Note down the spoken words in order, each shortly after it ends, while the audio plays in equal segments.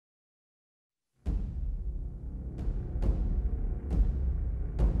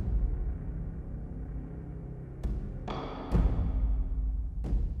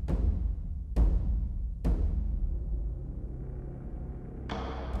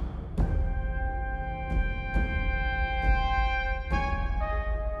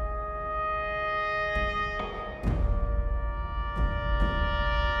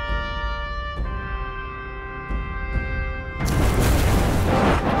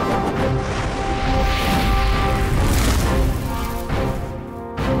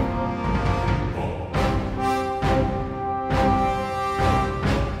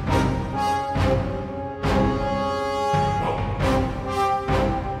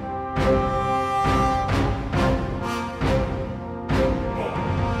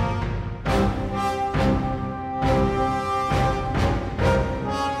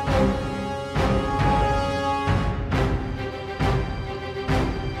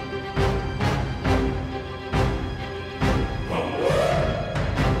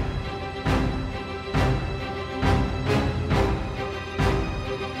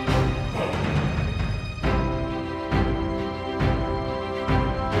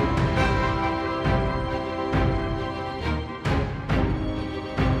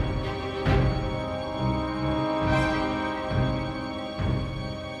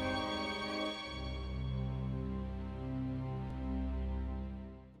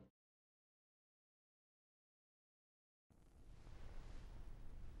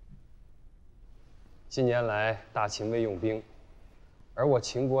近年来，大秦未用兵，而我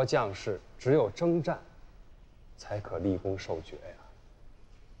秦国将士只有征战，才可立功受爵呀。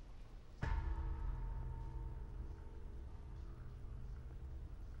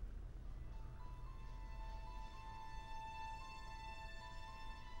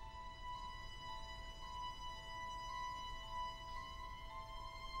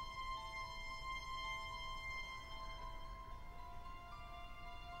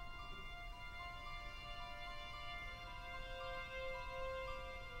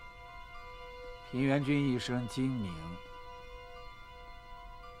 平原君一生精明，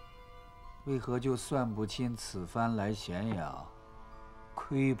为何就算不清此番来咸阳，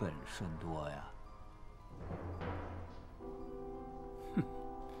亏本甚多呀？哼，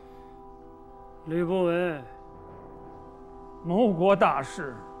吕不韦，谋国大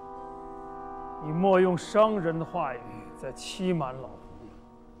事，你莫用商人的话语再欺瞒老夫了。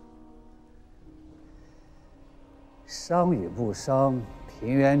伤与不伤？ 平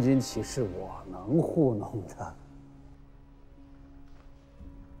原君岂是我能糊弄的？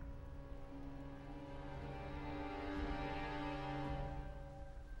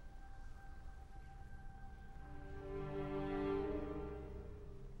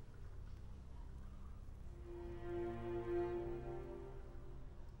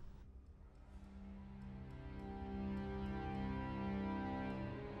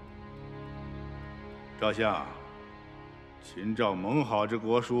赵相。 秦赵盟好之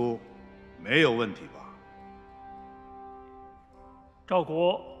国书，没有问题吧？赵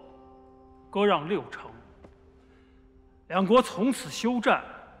国割让6城，两国从此休战，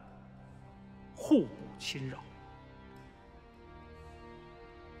互不侵扰。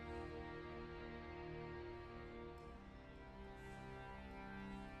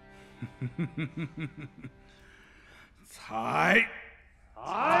才。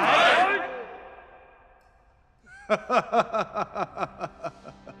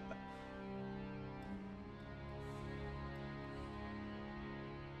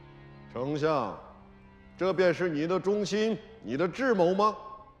 丞相，这便是你的忠心，你的智谋吗？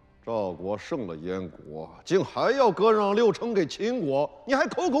赵国胜了燕国，竟还要割让6城给秦国，你还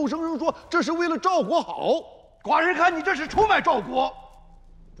口口声声说这是为了赵国好。寡人看你这是出卖赵国。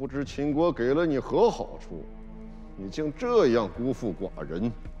不知秦国给了你何好处，你竟这样辜负寡人，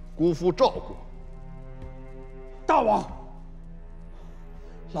辜负赵国。 大王，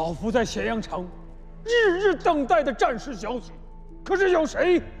老夫在咸阳城，日日等待的战事消息，可是有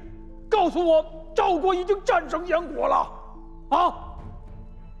谁告诉我赵国已经战胜燕国了？啊！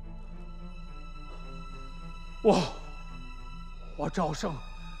我赵胜，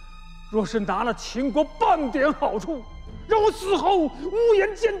若是拿了秦国半点好处，让我死后无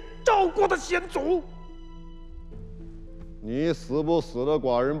颜见赵国的先祖。你死不死的，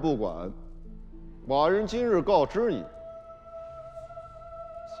寡人不管。 寡人今日告知你，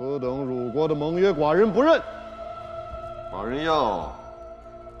此等辱国的盟约，寡人不认。寡人要，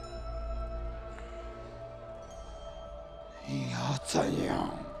你要怎样？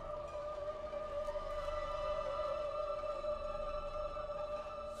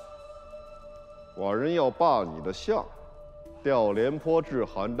寡人要罢你的相，调廉颇至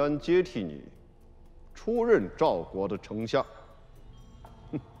邯郸接替你，出任赵国的丞相。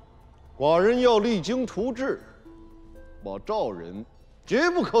 寡人要励精图治，把赵人绝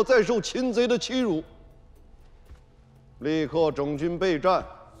不可再受秦贼的欺辱。立刻整军备战，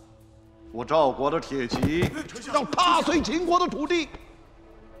扶赵国的铁骑，要踏碎秦国的土地。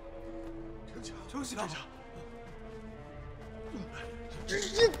丞相，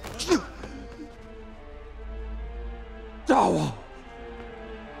大王，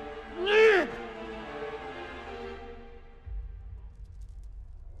你。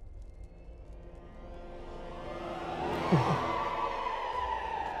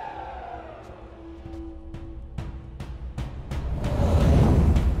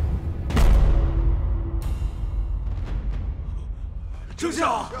 丞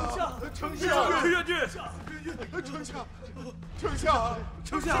相，丞相，平原君，丞相，丞相，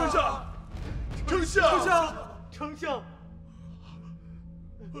丞相，丞相，丞相，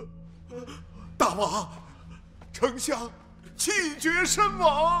大王，丞相气绝身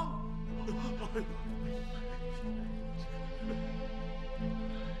亡。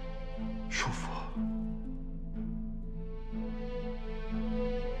叔父，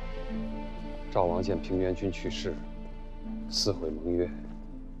赵王见平原君去世，撕毁盟约，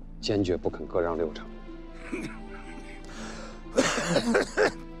坚决不肯割让6城。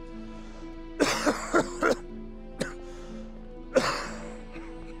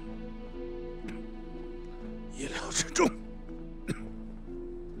意料之中，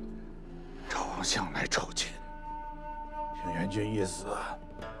赵王向来一死，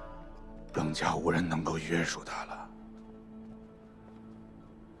更加无人能够约束他了。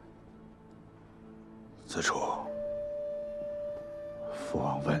子楚，父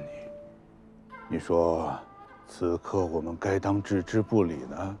王问你，你说此刻我们该当置之不理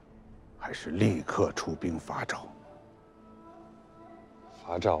呢，还是立刻出兵伐赵？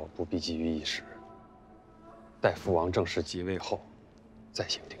伐赵不必急于一时，待父王正式即位后，再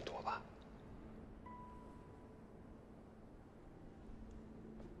行定夺吧。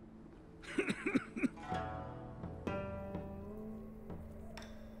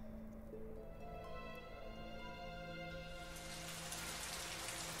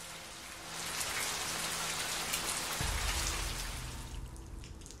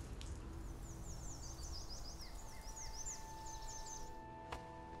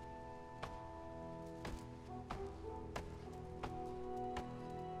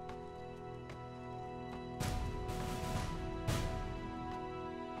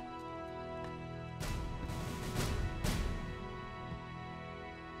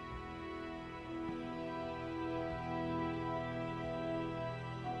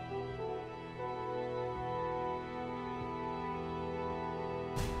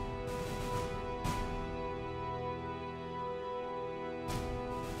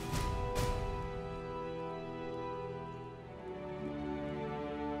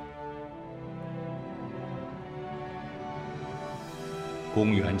公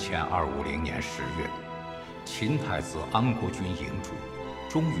元前250年10月，秦太子安国君嬴主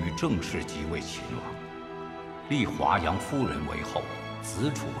终于正式即位秦王，立华阳夫人为后，子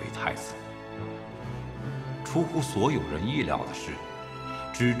楚为太子。出乎所有人意料的是，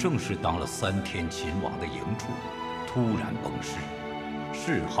只正是当了3天秦王的嬴主突然崩逝，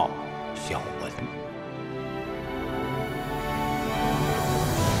谥号小文。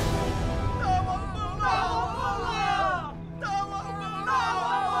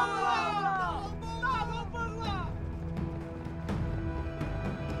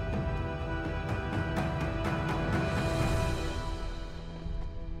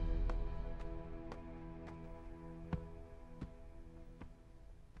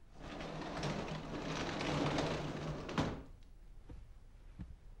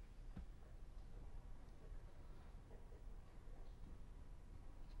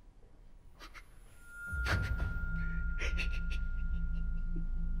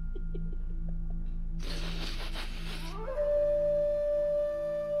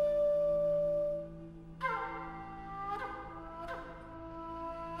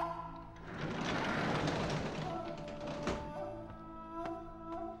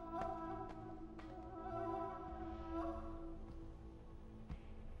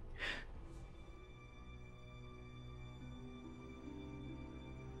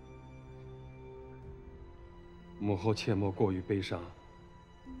母后切莫过于悲伤，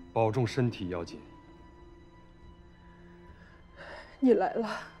保重身体要紧。你来了，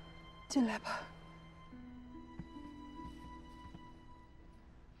进来吧。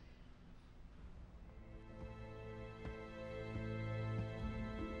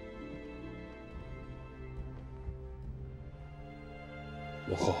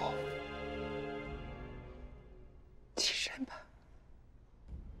母后，起身吧。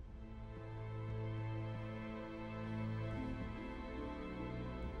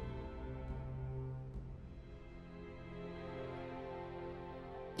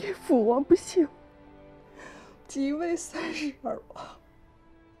父王不幸，即位3日而亡。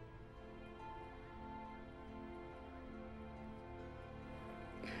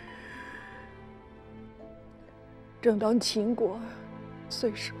正当秦国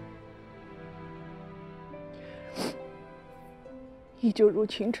岁首，依旧如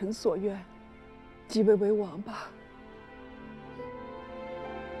群臣所愿，即位为王吧。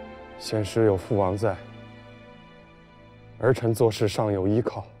先师有父王在，儿臣做事尚有依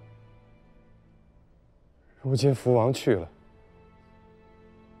靠。如今父王去了，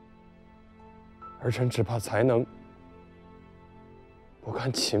儿臣只怕才能不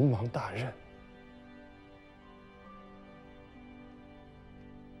堪秦王大任。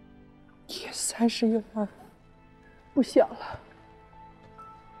也30有2，不小了。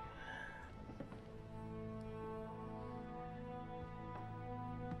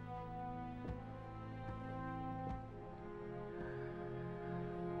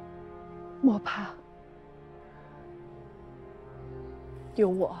莫怕。有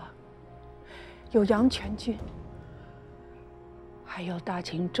我，有阳泉郡，还有大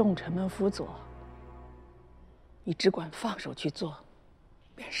秦重臣们辅佐，你只管放手去做，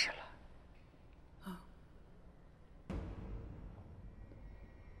便是了。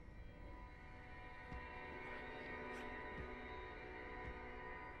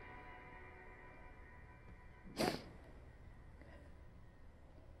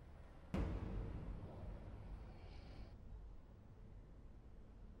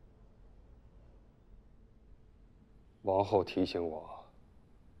王后提醒我，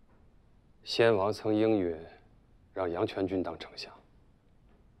先王曾应允让杨全军当丞相，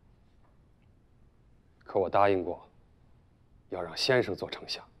可我答应过，要让先生做丞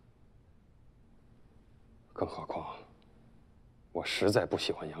相。更何况，我实在不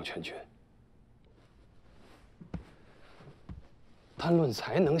喜欢杨全军。单论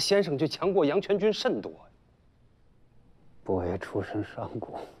才能，先生就强过杨全军甚多。不为出身商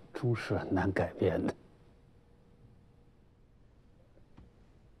贾，终是很难改变的。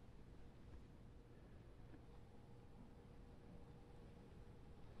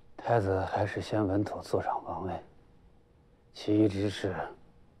太子还是先稳妥坐上王位，其余之事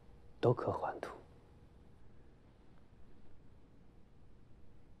都可缓图。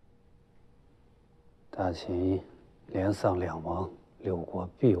大秦连丧2王，6国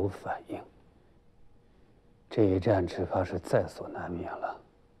必有反应。这一战只怕是在所难免了。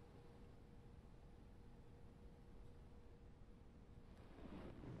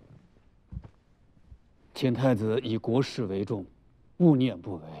请太子以国事为重，勿念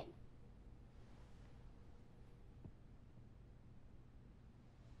不为。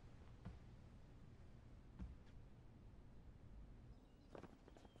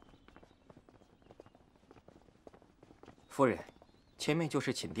夫人，前面就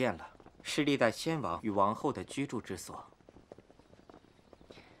是寝殿了，是历代先王与王后的居住之所。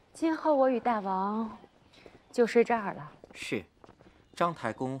今后我与大王就睡这儿了。是，章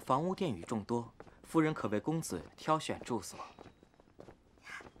台宫房屋殿宇众多，夫人可为公子挑选住所。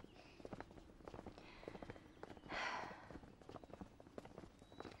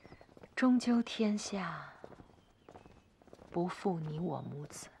终究天下不负你我母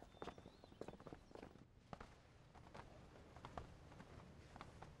子。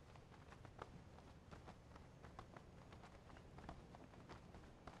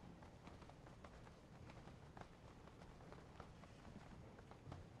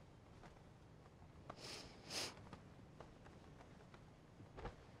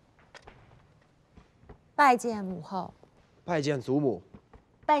拜见母后，拜见祖母，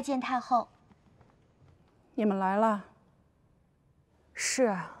拜见太后。你们来了。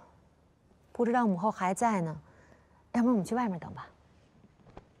是，不知道母后还在呢，要不然我们去外面等吧。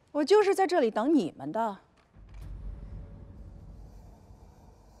我就是在这里等你们的。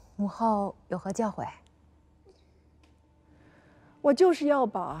母后有何教诲？我就是要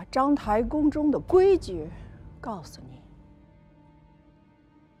把章台宫中的规矩告诉你。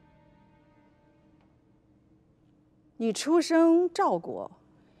你出生赵国，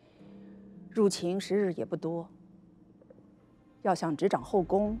入秦时日也不多。要想执掌后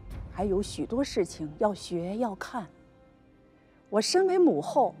宫，还有许多事情要学要看。我身为母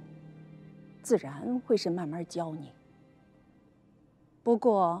后，自然会是慢慢教你。不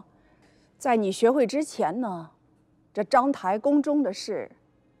过，在你学会之前呢，这章台宫中的事，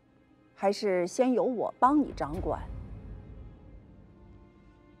还是先由我帮你掌管。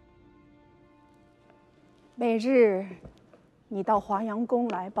每日，你到华阳宫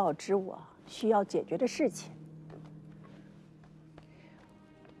来报知我需要解决的事情，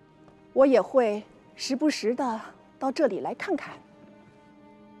我也会时不时的到这里来看看，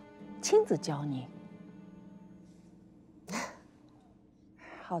亲自教你。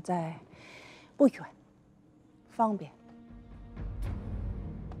好在不远，方便。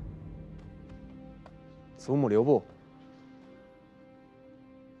祖母留步。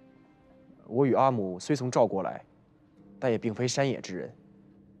我与阿母虽从赵国来，但也并非山野之人。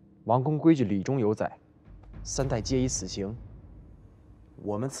王宫规矩礼中有载，3代皆以死刑。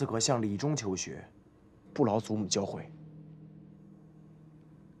我们自可向礼中求学，不劳祖母教诲。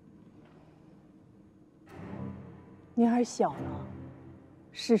你还小呢，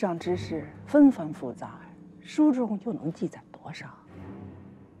世上之事纷繁复杂，书中又能记载多少？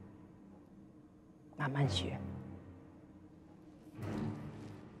慢慢学。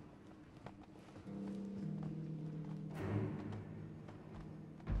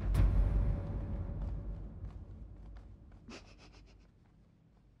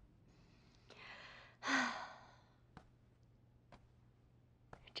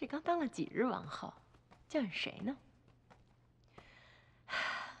这刚当了几日王后，叫你谁呢？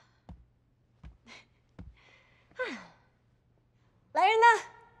来人呐，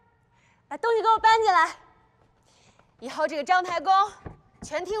把东西给我搬进来。以后这个章台宫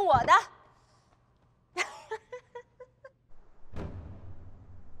全听我的。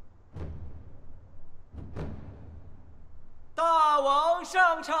大王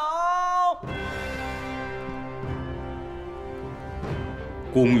上朝。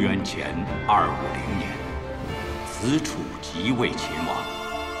公元前250年，子楚即位秦王，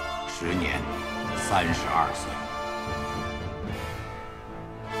时年32岁。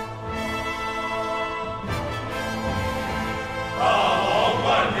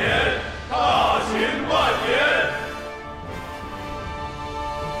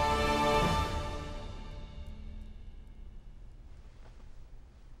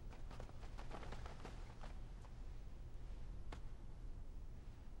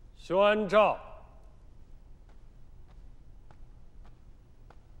宣诏。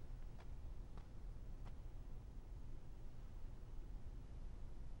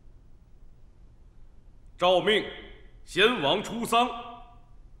诏命：先王出丧，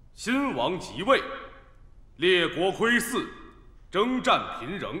新王即位，列国窥伺，征战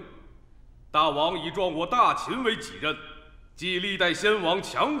频仍。大王已状我大秦为己任，继历代先王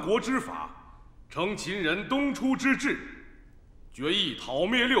强国之法，承秦人东出之志，决意讨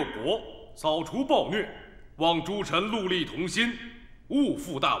灭六国，扫除暴虐，望诸臣戮力同心，勿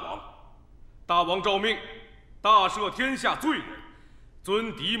负大王。大王诏命：大赦天下罪人，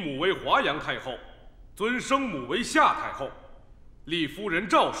尊嫡母为华阳太后，尊生母为夏太后，立夫人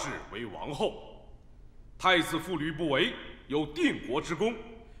赵氏为王后。太子父吕不韦有定国之功，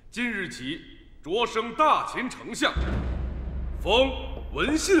今日起擢升大秦丞相，封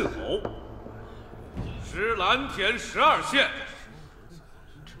文信侯，施蓝田12县。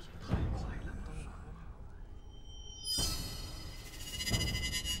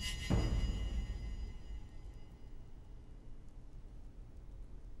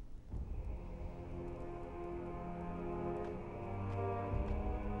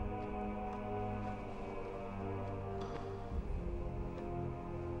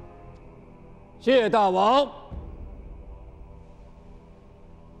谢大王。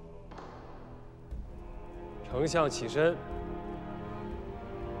丞相起身。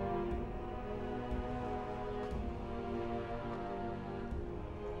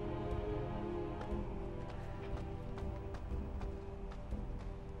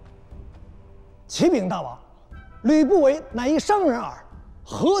启禀大王，吕不韦乃一商人耳，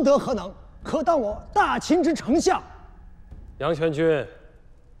何德何能，可当我大秦之丞相？杨全君，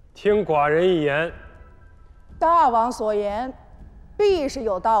听寡人一言。大王所言，必是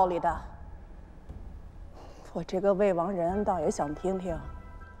有道理的。我这个魏王人倒也想听听，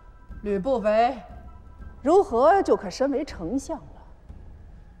吕不韦如何就可身为丞相了？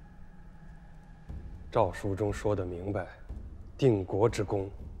诏书中说得明白，定国之功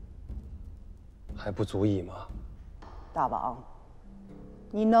还不足以吗？大王，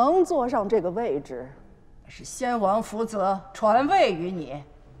你能坐上这个位置，是先王福泽传位于你。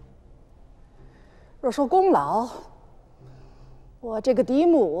若说功劳，我这个嫡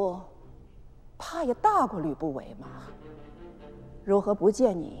母，怕也大过吕不韦嘛。如何不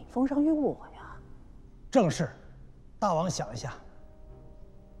见你封赏于我呀？正是，大王想一下，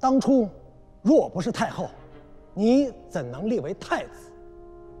当初若不是太后，你怎能立为太子？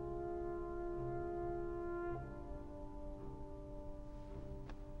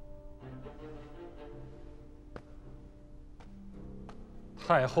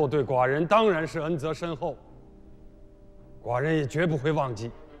太后对寡人当然是恩泽深厚，寡人也绝不会忘记。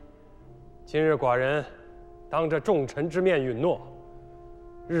今日寡人当着众臣之面允诺，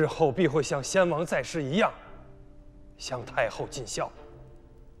日后必会像先王在世一样，向太后尽孝。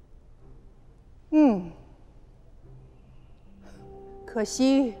可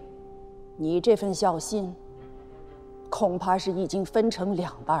惜，你这份孝心，恐怕是已经分成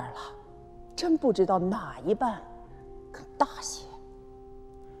2半了，真不知道哪一半更大些。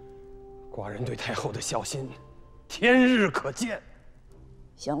寡人对太后的孝心，天日可见。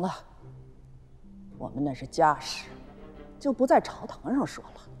行了，我们那是家事，就不在朝堂上说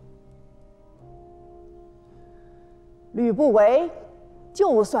了。吕不韦，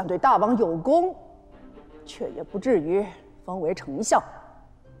就算对大王有功，却也不至于封为丞相。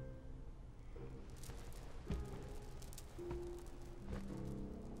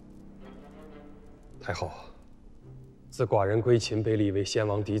太后，自寡人归秦被立为先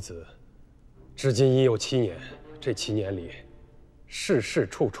王嫡子，至今已有7年。这7年里，事事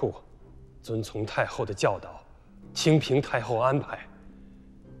处处遵从太后的教导，听凭太后安排。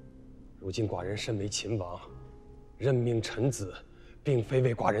如今寡人身为秦王，任命臣子，并非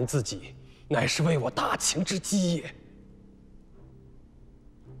为寡人自己，乃是为我大秦之基业。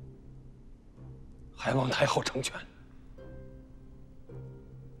还望太后成全。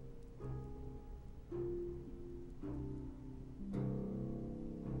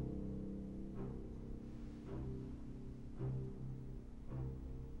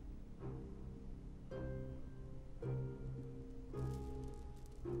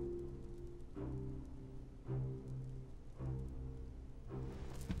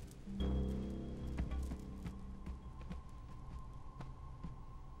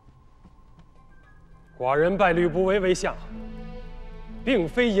寡人拜吕不韦为相，并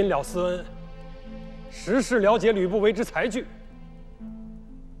非因了私恩，实是了解吕不韦之才具。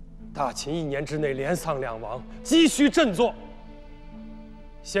大秦1年之内连丧2王，急需振作。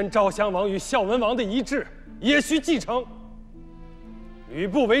先赵襄王与孝文王的遗志也需继承。吕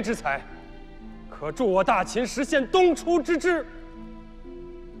不韦之才，可助我大秦实现东出之志。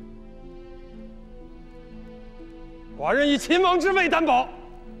寡人以秦王之位担保，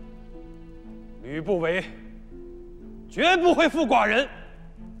吕不韦绝不会负寡人，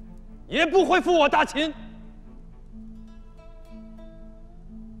也不会负我大秦。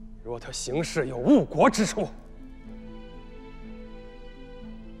若他行事有误国之处，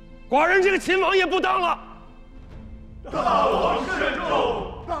寡人这个秦王也不当了。大王慎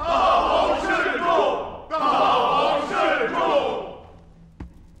重！大王慎重！大王慎重！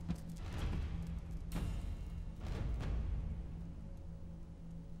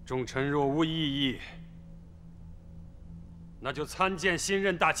众臣若无异议，那就参见新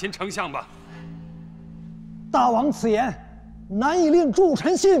任大秦丞相吧。大王此言难以令诸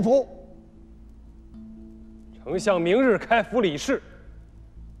臣信服。丞相明日开府理事，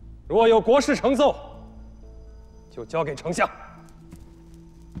若有国事呈奏，就交给丞相。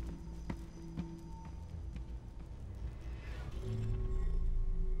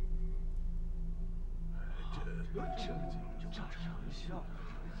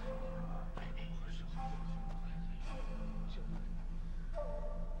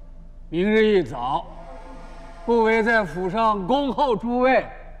明日一早，不韦在府上恭候诸位。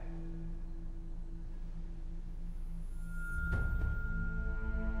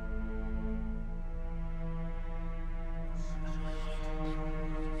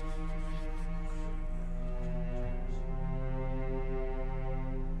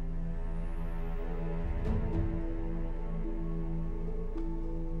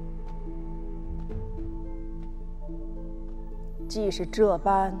既是这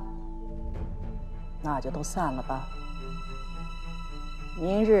般，那就都散了吧。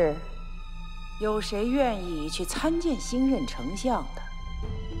明日有谁愿意去参见新任丞相的，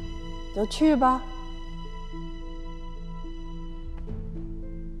就去吧。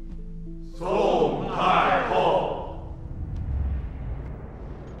宋太后。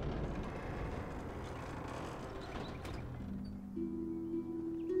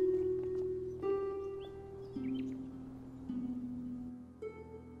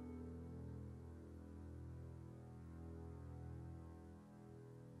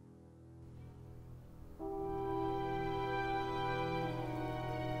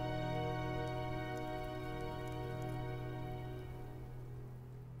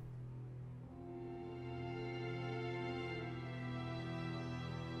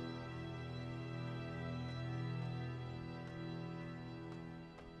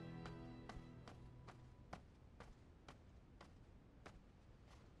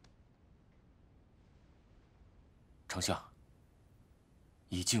丞相，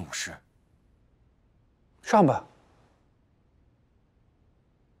已近午时。上吧。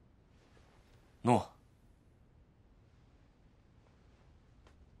诺。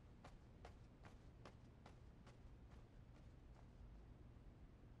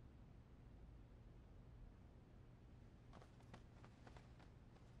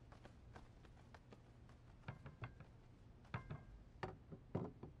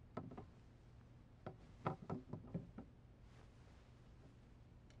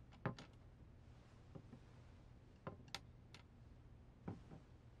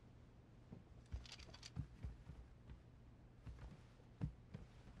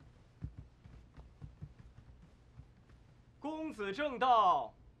公子正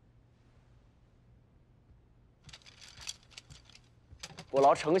道。不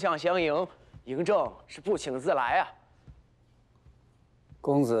劳丞相相迎，嬴政是不请自来啊。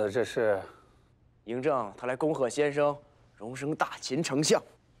公子这是？嬴政他来恭贺先生荣升大秦丞相。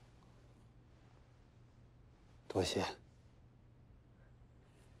多谢。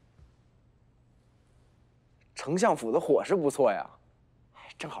丞相府的伙食不错呀，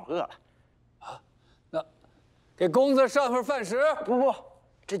正好饿了。啊，那给公子上份饭食。不，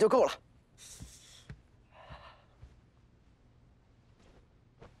这就够了。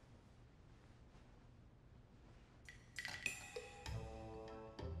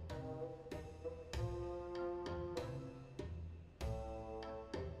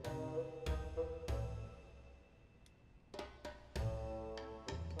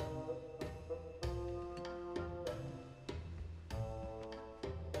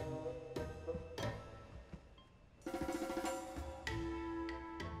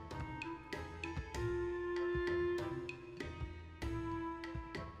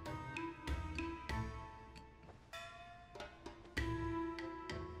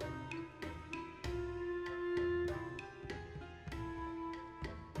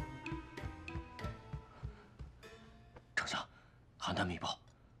丞相，邯郸密报。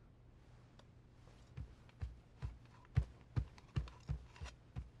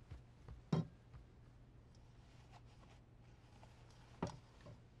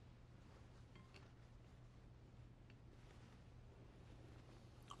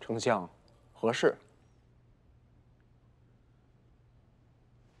丞相，何事？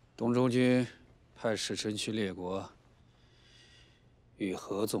东周君派使臣去列国，与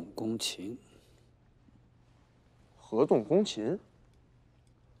合纵攻秦。合纵攻秦？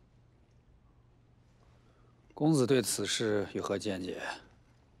公子对此事有何见解？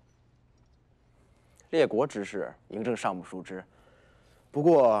列国之事，嬴政尚不熟知。不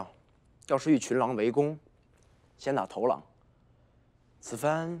过，要是与群狼围攻，先打头狼。此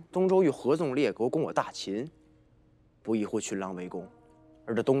番东周欲合纵列国攻我大秦，不宜会群狼围攻，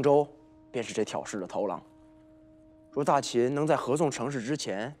而这东周便是这挑事的头狼。若大秦能在合纵成事之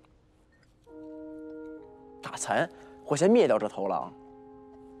前，大残会先灭掉这头狼，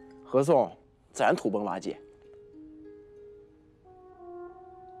合纵自然土崩瓦解。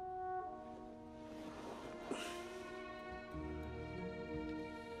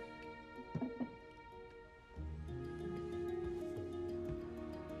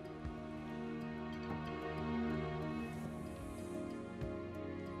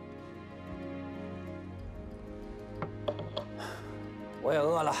我也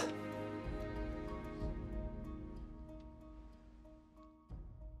饿了。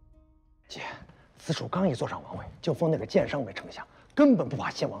姐，子楚刚一坐上王位，就封那个剑商为丞相，根本不把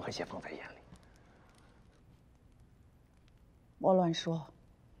先王和谢放在眼里。莫乱说，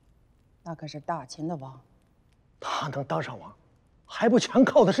那可是大秦的王。他能当上王，还不全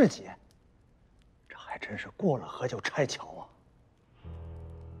靠的是姐？这还真是过了河就拆桥啊！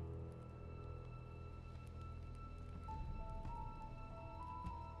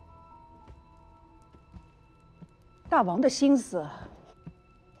大王的心思，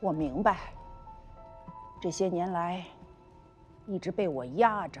我明白。这些年来，一直被我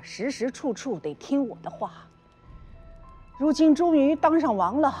压着，时时处处得听我的话。如今终于当上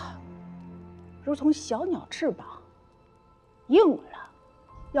王了，如同小鸟翅膀，硬了，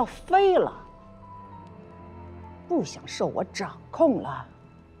要飞了，不想受我掌控了。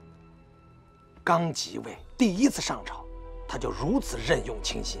刚即位，第一次上朝，他就如此任用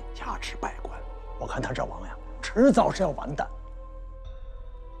亲信，压制百官。我看他这王呀，迟早是要完蛋。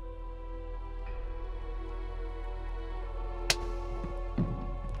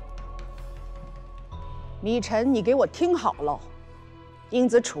米臣，你给我听好喽！殷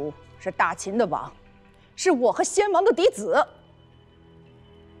子楚是大秦的王，是我和先王的嫡子。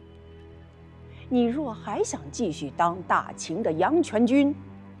你若还想继续当大秦的阳泉君，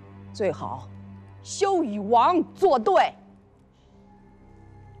最好休与王作对。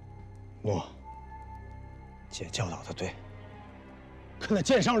诺，姐教导的对。可那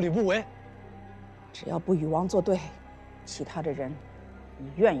剑商吕不韦，只要不与王作对，其他的人，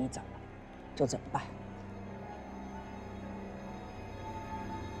你愿意怎么就怎么办。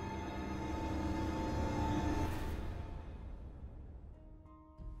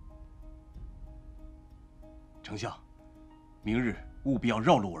丞相，明日务必要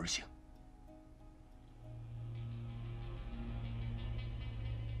绕路而行。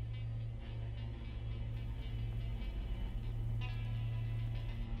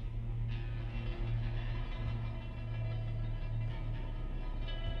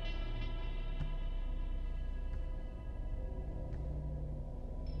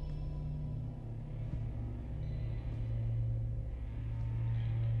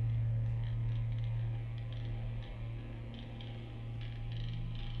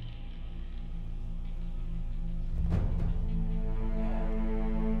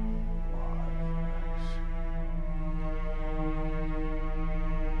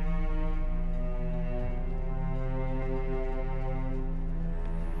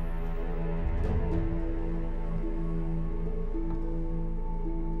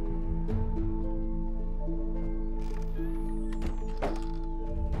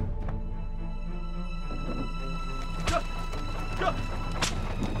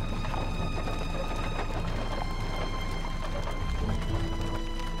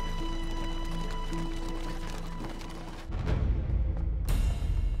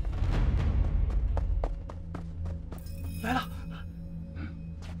来了，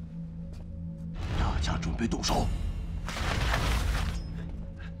大家准备动手。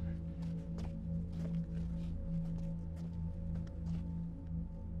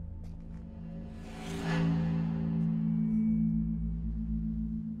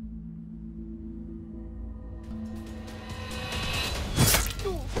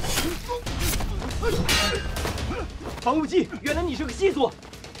防务计，原来你是个细作。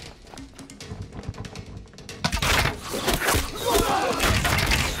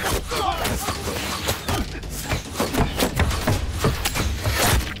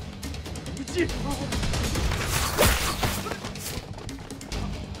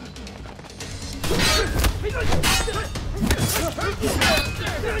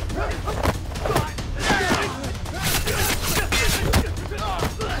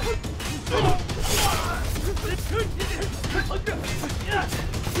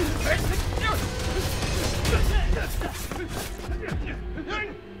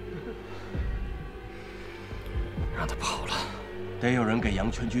得有人给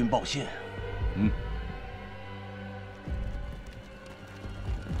杨全军报信。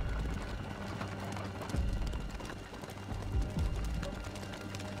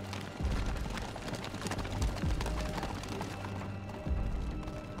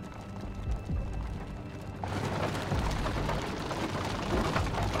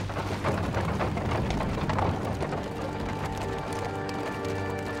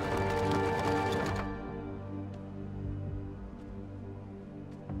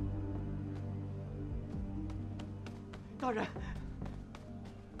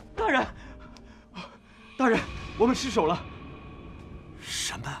大人，我们失手了。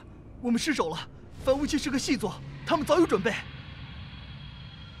什么？我们失手了？反武器是个细作，他们早有准备。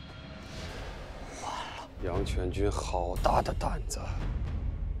杨全军好大的胆子，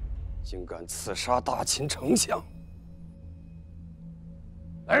竟敢刺杀大秦丞相！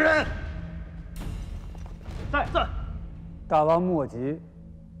来人！在。大王莫急，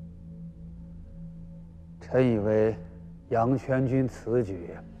臣以为杨全军此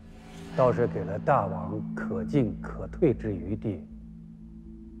举，倒是给了大王可进可退之余地。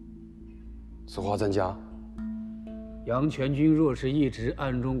此话怎讲？杨全军若是一直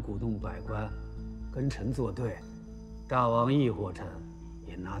暗中鼓动百官，跟臣作对，大王亦或臣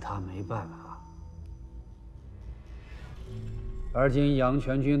也拿他没办法。而今杨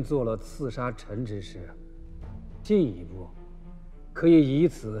全军做了刺杀臣之事，进一步可以以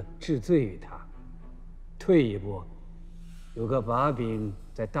此治罪于他；退一步，有个把柄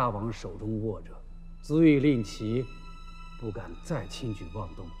在大王手中握着，足以令其不敢再轻举妄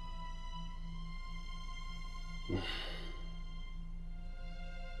动。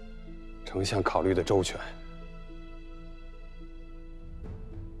丞相考虑的周全。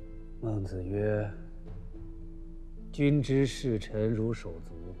孟子曰：“君之视臣如手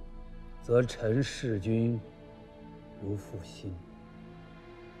足，则臣视君如父心；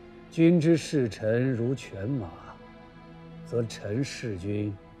君之视臣如犬马，则臣视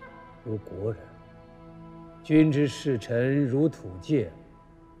君如国人；君之视臣如土芥，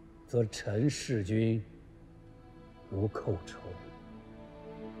则臣视君如寇仇。”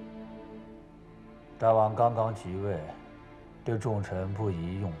大王刚刚即位，对众臣不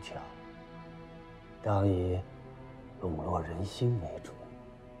宜用强，当以笼络人心为主。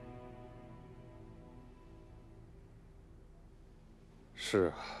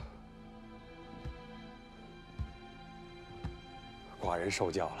是啊，寡人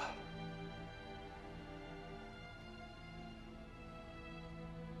受教了。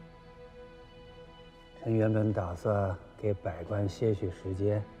臣原本打算给百官些许时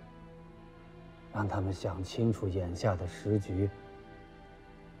间，让他们想清楚眼下的时局。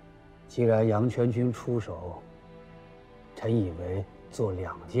既然杨全军出手，臣以为做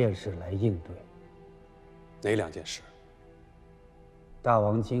2件事来应对。哪2件事？大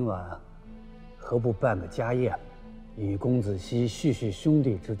王今晚何不办个家宴，与公子熙叙叙兄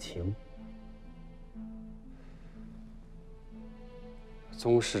弟之情？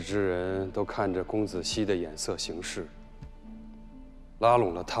宗室之人都看着公子熙的眼色行事，拉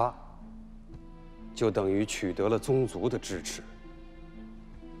拢了他，就等于取得了宗族的支持。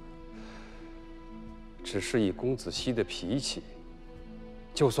只是以公子熙的脾气，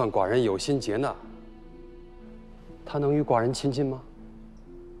就算寡人有心接纳，他能与寡人亲近吗？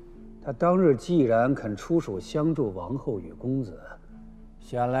他当日既然肯出手相助王后与公子，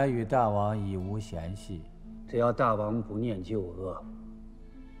想来与大王已无嫌隙。只要大王不念旧恶，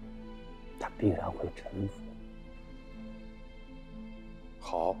他必然会臣服。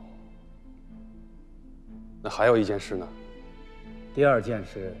好，那还有1件事呢？第2件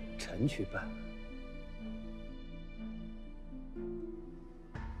事，臣去办。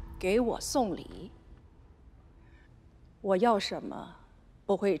给我送礼，我要什么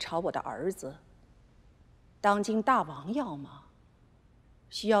不会朝我的儿子。当今大王要吗？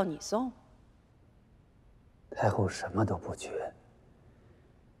需要你送？太后什么都不缺，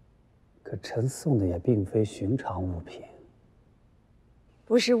可臣送的也并非寻常物品。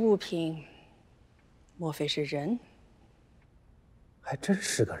不是物品，莫非是人？还真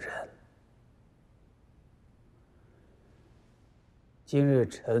是个人。今日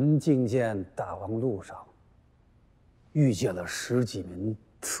臣觐见大王路上，遇见了10几名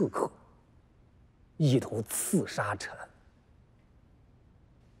刺客，意图刺杀臣。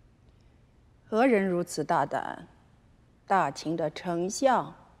何人如此大胆？大秦的丞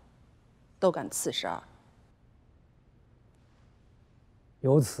相都敢刺杀？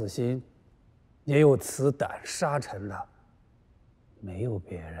有此心，也有此胆杀臣的，没有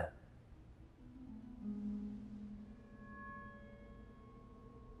别人。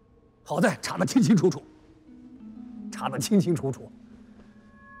好在查得清清楚楚，查查得清清楚楚。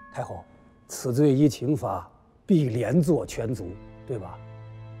太后，此罪依刑法，必连坐全族，对吧？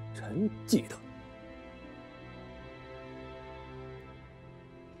臣记得。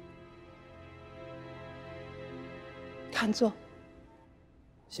看坐。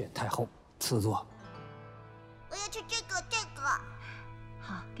谢太后赐座。我要吃这个。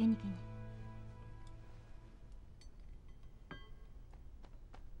好，给你。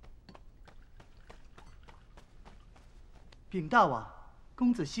禀大王，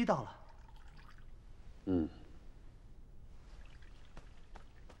公子熙到了。嗯。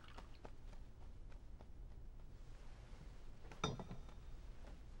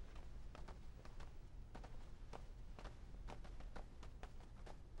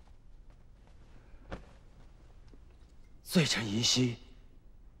罪臣宜熙，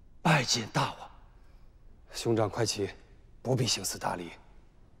拜见大王。兄长快起，不必行此大礼。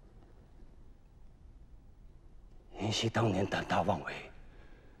宜熙当年胆大妄为，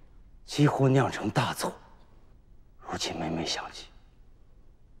几乎酿成大错。如今每每想起，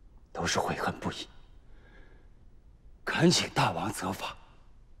都是悔恨不已。恳请大王责罚。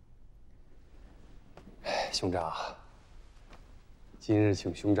兄长，今日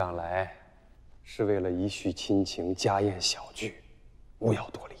请兄长来，是为了一叙亲情，家宴小聚，勿要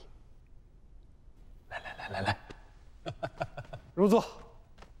多礼。来，入座。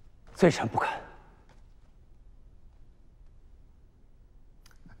罪臣不敢。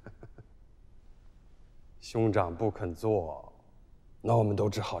兄长不肯坐，那我们都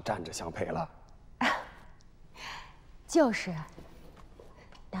只好站着相陪了。就是，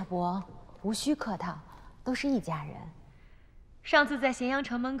大伯无需客套，都是一家人。上次在咸阳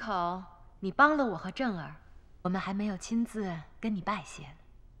城门口，你帮了我和正儿，我们还没有亲自跟你拜谢呢。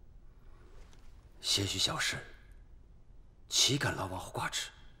些许小事，岂敢劳王后挂齿？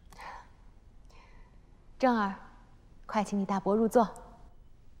正儿，快请你大伯入座。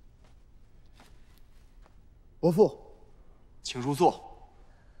伯父，请入座。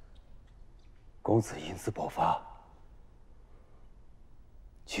公子因私薄发，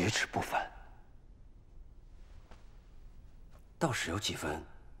举止不凡，倒是有几分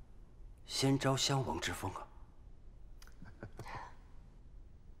先昭襄王之风啊。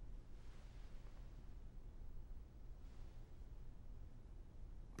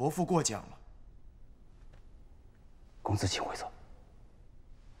伯父过奖了。公子请回座。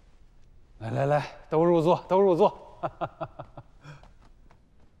来，都入座，都入座。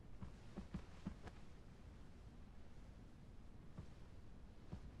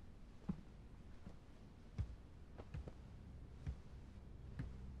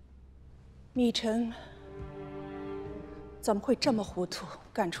密臣怎么会这么糊涂，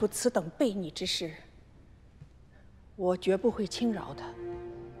干出此等悖逆之事？我绝不会轻饶的。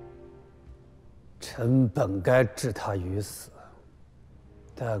臣本该置他于死，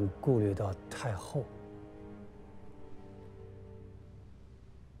但顾虑到太后，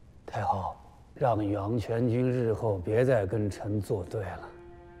太后让杨全军日后别再跟臣作对了。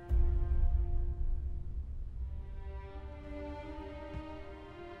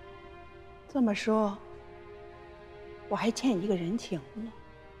这么说，我还欠你一个人情呢。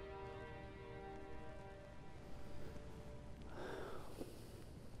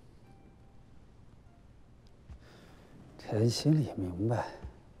臣心里明白，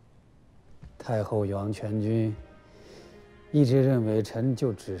太后杨全军一直认为臣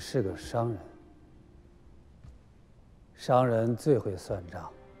就只是个商人，商人最会算账。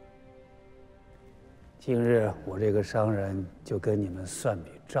今日我这个商人就跟你们算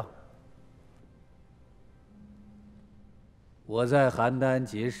笔账。我在邯郸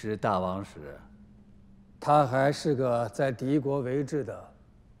结识大王时，他还是个在敌国为质的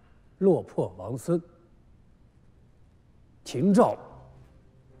落魄王孙。秦赵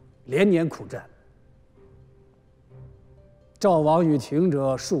连年苦战，赵王与秦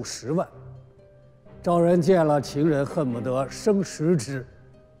者数10万，赵人见了秦人恨不得生食之。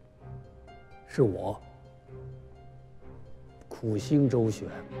是我苦心周旋，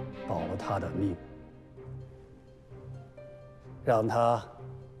保了他的命，让他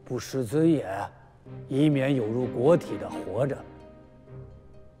不失尊严，以免有辱国体的活着，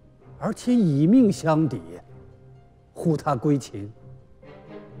而且以命相抵，护他归秦。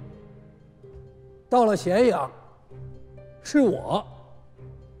到了咸阳，是我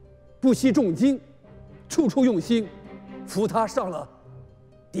不惜重金，处处用心，扶他上了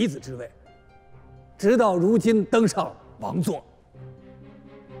嫡子之位，直到如今登上王座。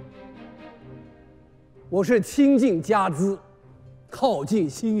我是倾尽家资，耗尽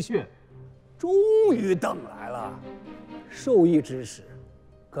心血，终于等来了受益之时，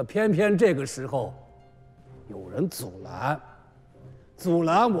可偏偏这个时候，有人阻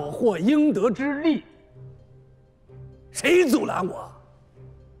拦我获应得之利。谁阻拦我？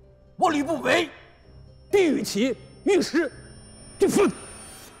我吕不韦必与其御师俱焚。